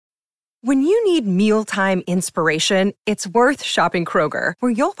When you need mealtime inspiration, it's worth shopping Kroger,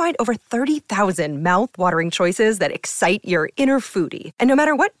 where you'll find over 30,000 mouth-watering choices that excite your inner foodie. And no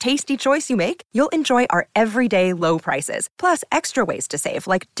matter what tasty choice you make, you'll enjoy our everyday low prices, plus extra ways to save,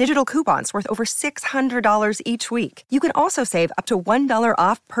 like digital coupons worth over $600 each week. You can also save up to $1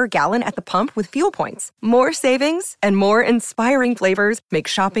 off per gallon at the pump with fuel points. More savings and more inspiring flavors make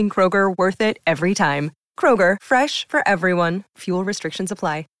shopping Kroger worth it every time. Kroger, fresh for everyone. Fuel restrictions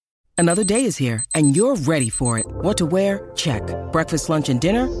apply. Another day is here, and you're ready for it. What to wear? Check. Breakfast, lunch, and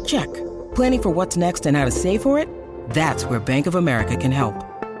dinner? Check. Planning for what's next and how to save for it? That's where Bank of America can help.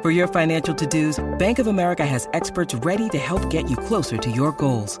 For your financial to-dos, Bank of America has experts ready to help get you closer to your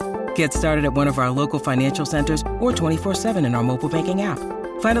goals. Get started at one of our local financial centers or 24/7 in our mobile banking app.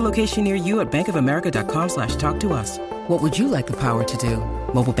 Find a location near you at bankofamerica.com/talktous. What would you like the power to do?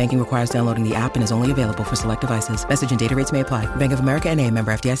 Mobile banking requires downloading the app and is only available for select devices. Message and data rates may apply. Bank of America N.A.,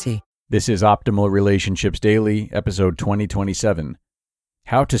 member FDIC. This is Optimal Relationships Daily, episode 2027,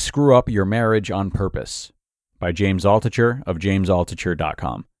 How to Screw Up Your Marriage on Purpose, by James Altucher of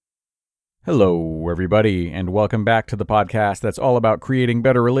jamesaltucher.com. Hello, everybody, and welcome back to the podcast that's all about creating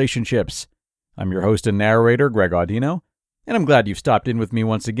better relationships. I'm your host and narrator, Greg Audino, and I'm glad you've stopped in with me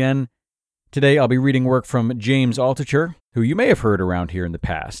once again. Today, I'll be reading work from James Altucher, who you may have heard around here in the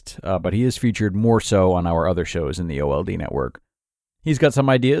past, but he is featured more so on our other shows in the OLD network. He's got some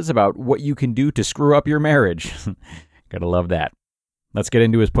ideas about what you can do to screw up your marriage. Gotta love that. Let's get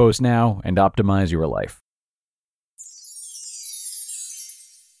into his post now and optimize your life.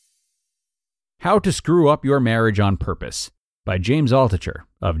 How to Screw Up Your Marriage on Purpose, by James Altucher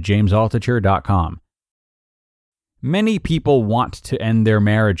of jamesaltucher.com. Many people want to end their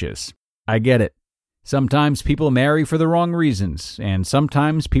marriages. I get it. Sometimes people marry for the wrong reasons, and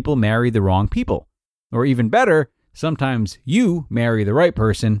sometimes people marry the wrong people. Or even better, sometimes you marry the right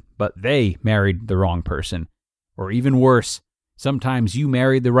person, but they married the wrong person. Or even worse, sometimes you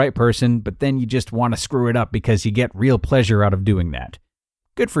married the right person, but then you just want to screw it up because you get real pleasure out of doing that.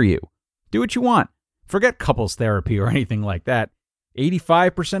 Good for you. Do what you want. Forget couples therapy or anything like that.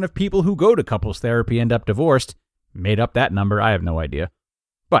 85% of people who go to couples therapy end up divorced. Made up that number, I have no idea.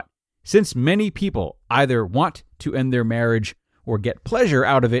 But since many people either want to end their marriage or get pleasure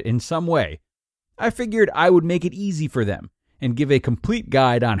out of it in some way, I figured I would make it easy for them and give a complete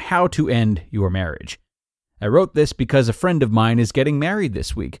guide on how to end your marriage. I wrote this because a friend of mine is getting married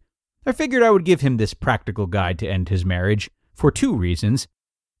this week. I figured I would give him this practical guide to end his marriage for two reasons.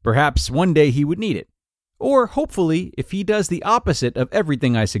 Perhaps one day he would need it. Or hopefully, if he does the opposite of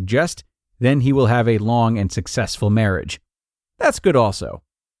everything I suggest, then he will have a long and successful marriage. That's good also.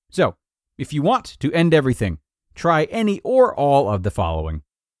 So, if you want to end everything, try any or all of the following.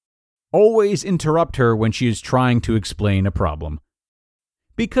 Always interrupt her when she is trying to explain a problem,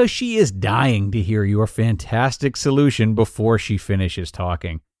 because she is dying to hear your fantastic solution before she finishes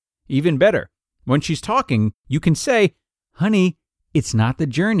talking. Even better, when she's talking, you can say, "Honey, it's not the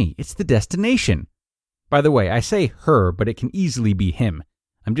journey, it's the destination." By the way, I say her, but it can easily be him.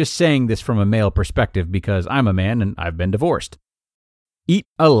 I'm just saying this from a male perspective because I'm a man and I've been divorced. Eat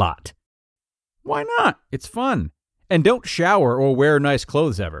a lot. Why not? It's fun. And don't shower or wear nice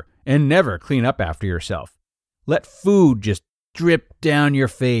clothes ever. And never clean up after yourself. Let food just drip down your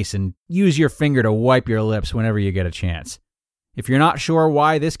face and use your finger to wipe your lips whenever you get a chance. If you're not sure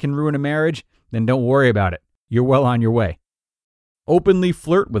why this can ruin a marriage, then don't worry about it. You're well on your way. Openly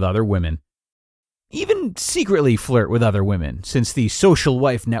flirt with other women. Even secretly flirt with other women, since the social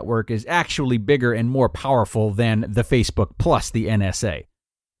wife network is actually bigger and more powerful than the Facebook plus the NSA.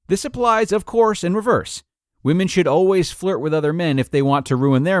 This applies, of course, in reverse. Women should always flirt with other men if they want to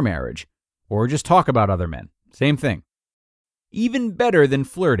ruin their marriage, or just talk about other men. Same thing. Even better than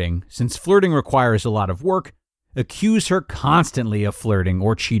flirting, since flirting requires a lot of work, accuse her constantly of flirting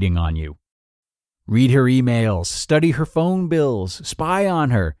or cheating on you. Read her emails, study her phone bills, spy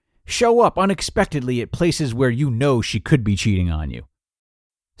on her, show up unexpectedly at places where you know she could be cheating on you.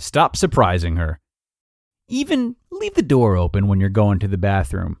 Stop surprising her. Even leave the door open when you're going to the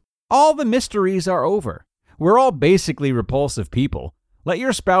bathroom. All the mysteries are over. We're all basically repulsive people. Let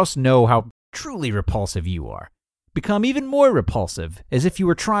your spouse know how truly repulsive you are. Become even more repulsive, as if you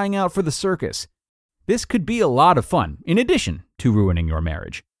were trying out for the circus. This could be a lot of fun, in addition to ruining your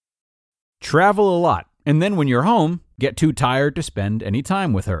marriage. Travel a lot, and then when you're home, get too tired to spend any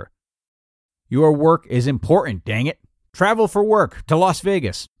time with her. Your work is important, dang it. Travel for work to Las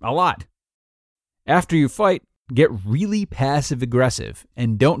Vegas, a lot. After you fight, get really passive-aggressive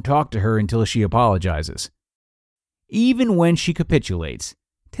and don't talk to her until she apologizes. Even when she capitulates,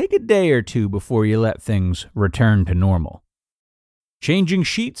 take a day or two before you let things return to normal. Changing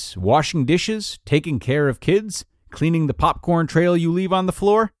sheets, washing dishes, taking care of kids, cleaning the popcorn trail you leave on the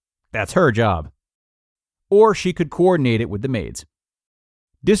floor, that's her job. Or she could coordinate it with the maids.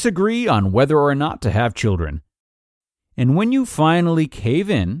 Disagree on whether or not to have children. And when you finally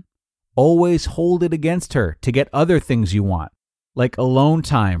cave in, always hold it against her to get other things you want, like alone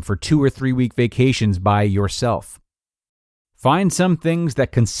time for 2 or 3 week vacations by yourself. Find some things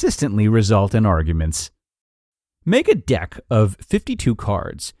that consistently result in arguments. Make a deck of 52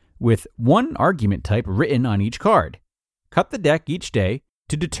 cards with one argument type written on each card. Cut the deck each day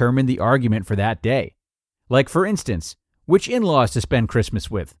to determine the argument for that day. Like, for instance, which in-laws to spend Christmas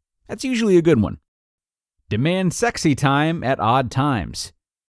with. That's usually a good one. Demand sexy time at odd times.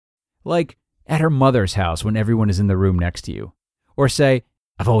 Like at her mother's house when everyone is in the room next to you. Or say,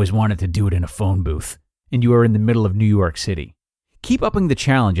 I've always wanted to do it in a phone booth, and you are in the middle of New York City. Keep upping the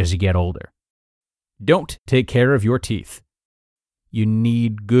challenge as you get older. Don't take care of your teeth. You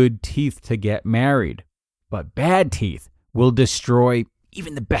need good teeth to get married, but bad teeth will destroy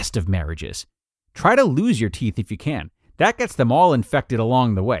even the best of marriages. Try to lose your teeth if you can. That gets them all infected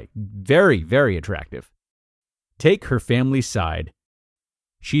along the way. Very, very attractive. Take her family's side.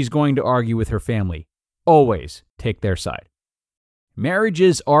 She's going to argue with her family. Always take their side.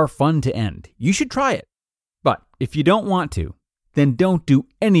 Marriages are fun to end. You should try it. But if you don't want to, then don't do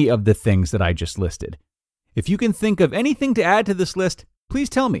any of the things that I just listed. If you can think of anything to add to this list, please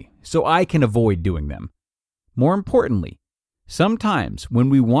tell me so I can avoid doing them. More importantly, sometimes when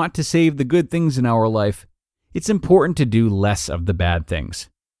we want to save the good things in our life, it's important to do less of the bad things.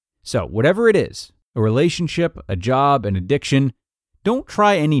 So whatever it is, a relationship, a job, an addiction, don't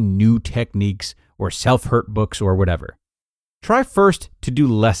try any new techniques or self-hurt books or whatever. Try first to do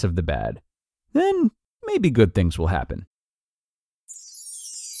less of the bad. Then maybe good things will happen.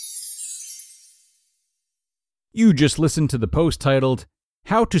 You just listened to the post titled,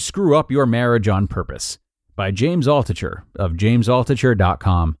 How to Screw Up Your Marriage on Purpose by James Altucher of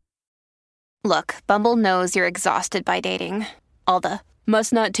JamesAltucher.com. Look, Bumble knows you're exhausted by dating. All the,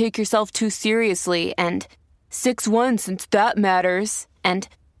 must not take yourself too seriously, and 6'1" since that matters, and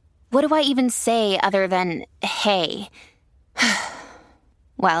what do I even say other than, hey?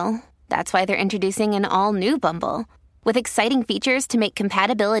 Well, that's why they're introducing an all-new Bumble, with exciting features to make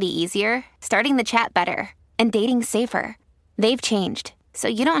compatibility easier, starting the chat better, and dating safer. They've changed, so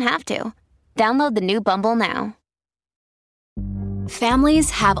you don't have to. Download the new Bumble now.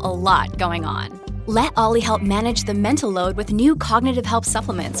 Families have a lot going on. Let Ollie help manage the mental load with new cognitive help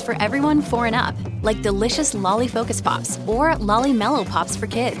supplements for everyone 4 and up, like delicious Lolly Focus Pops or Lolly Mellow Pops for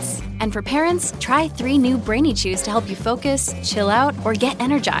kids. And for parents, try 3 new Brainy Chews to help you focus, chill out, or get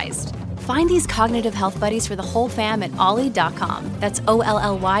energized. Find these cognitive health buddies for the whole fam at ollie.com. That's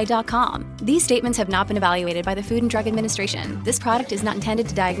OLLY.com. These statements have not been evaluated by the Food and Drug Administration. This product is not intended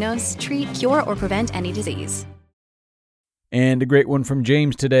to diagnose, treat, cure, or prevent any disease. And a great one from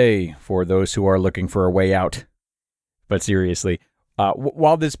James today for those who are looking for a way out. But seriously,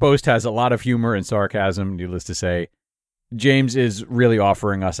 while this post has a lot of humor and sarcasm, needless to say, James is really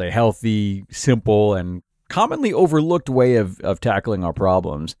offering us a healthy, simple, and commonly overlooked way of tackling our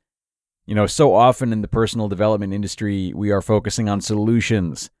problems. You know, so often in the personal development industry, we are focusing on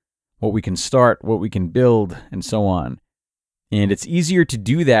solutions, what we can start, what we can build, and so on. And it's easier to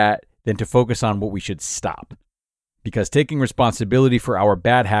do that than to focus on what we should stop. Because taking responsibility for our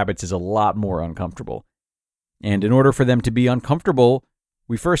bad habits is a lot more uncomfortable. And in order for them to be uncomfortable,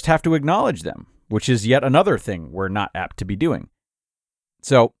 we first have to acknowledge them, which is yet another thing we're not apt to be doing.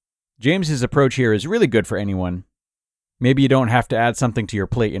 So, James's approach here is really good for anyone. Maybe you don't have to add something to your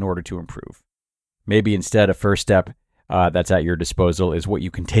plate in order to improve. Maybe instead a first step that's at your disposal is what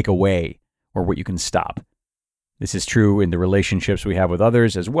you can take away or what you can stop. This is true in the relationships we have with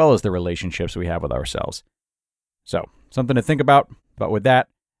others as well as the relationships we have with ourselves. So, something to think about. But with that,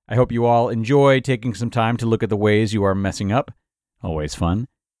 I hope you all enjoy taking some time to look at the ways you are messing up. Always fun.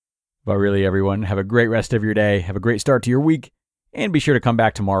 But really, everyone, have a great rest of your day. Have a great start to your week. And be sure to come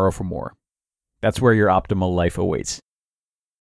back tomorrow for more. That's where your optimal life awaits.